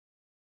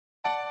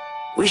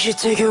We should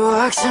take a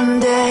walk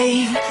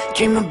someday,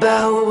 dream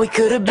about what we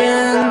could have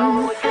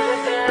been.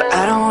 But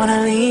I don't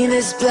wanna leave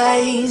this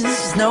place,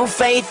 there's no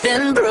faith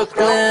in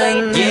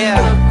Brooklyn. Yeah.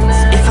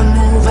 If I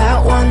move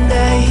out one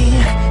day,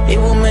 it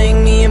will make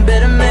me a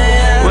better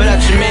man. What up,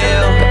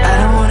 Jamil? But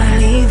I don't wanna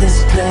leave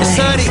this place,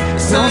 Sonny,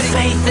 no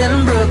faith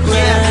in Brooklyn.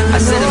 Yeah, I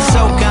said I'm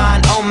so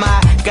gone, oh my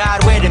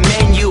God, where the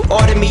menu?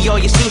 Order me all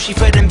your sushi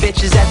for them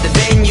bitches at the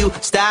venue.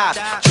 Stop,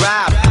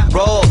 drop,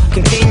 roll,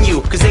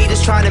 continue, cause they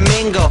just trying to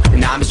mingle,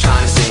 and I'm just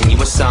trying to sing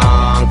you a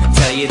song.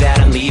 Tell you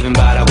that I'm leaving,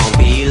 but I won't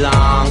be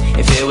long.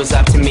 If it was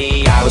up to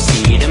me, I would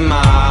see you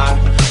tomorrow.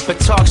 But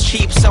talk's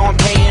cheap, so I'm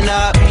paying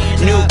up.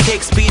 New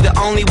kicks be the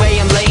only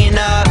way I'm laying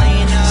up.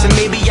 So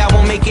maybe I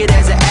won't make it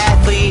as an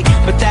athlete,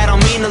 but that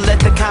don't mean to let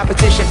the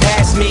competition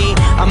pass me.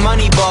 I'm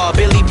Moneyball,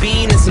 Billy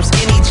Bean, and some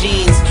skinny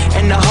jeans,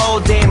 and the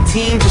whole damn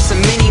team just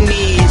some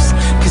mini-me's.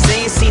 Cause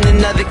they ain't seen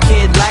another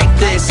kid like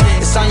this.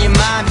 It's on your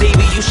mind,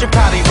 baby, you should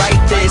probably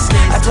write this.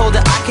 I told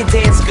her I could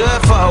dance good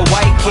for a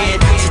white kid,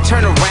 so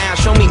turn around,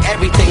 show me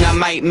everything I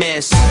might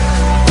miss.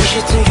 We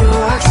should take a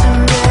walk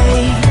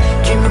someday,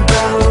 dream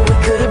about what we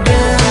could have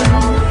been.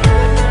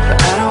 But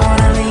I don't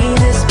wanna leave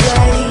this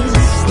place,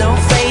 there's no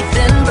faith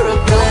in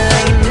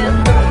Brooklyn.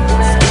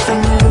 If I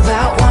move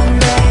out one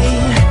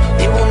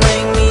day, it will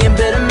make me a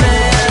better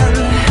man.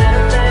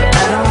 But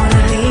I don't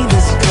wanna leave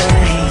this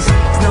place,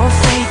 there's no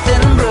faith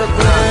in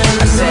Brooklyn.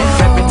 I said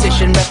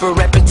repetition,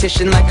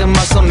 repetition like a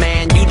muscle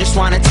man. You just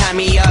wanna tie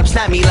me up,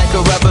 snap me like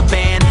a rubber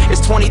band.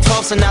 It's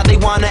 2012, so now they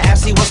wanna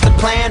ask me what's the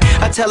plan.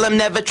 I tell them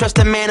never trust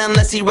a man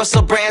unless he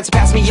Russell Brands.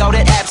 Pass me all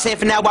that absinthe,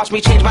 for now watch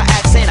me change my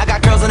accent. I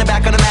got girls on the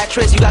back of the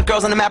mattress, you got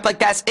girls on the map like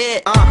that's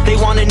it. They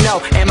wanna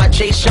know, am I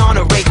Jay Sean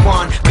or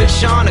Raekwon? Good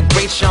Sean or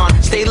great Sean?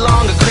 Stay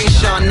long or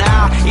Krayshawn?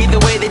 Nah, either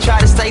way they try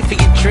to stifle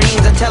your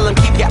dreams. I tell them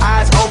keep your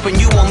eyes open,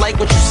 you won't like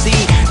what you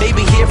see. They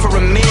be here for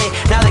a minute,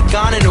 now they're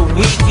gone in a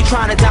week. You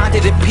tryna Dante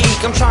the peak,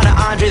 I'm tryna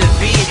Andre the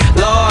beat.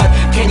 Lord,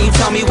 can you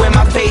tell me where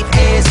my faith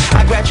is?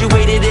 I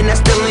graduated and I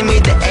still ain't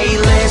made the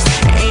A-list.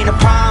 It ain't a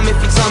problem if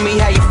you tell me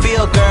how you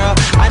feel, girl.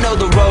 I know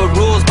the road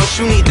rules, but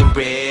you need the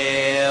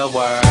real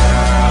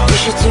world. We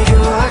should take a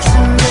walk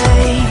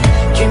someday,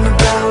 dream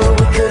about what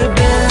we could have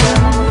been.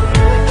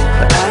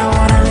 But I don't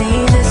wanna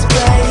leave this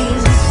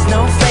place, there's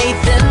no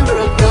faith in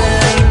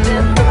Brooklyn.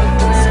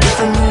 If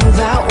I move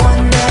out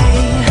one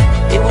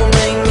day, it will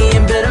make me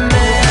a better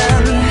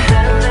man.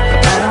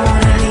 But I don't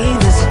wanna leave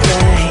this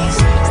place,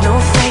 there's no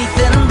faith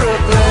in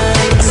Brooklyn.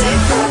 I say,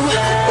 ooh,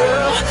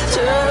 girl,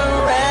 turn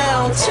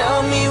around,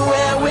 tell me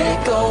where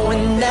we're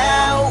going now.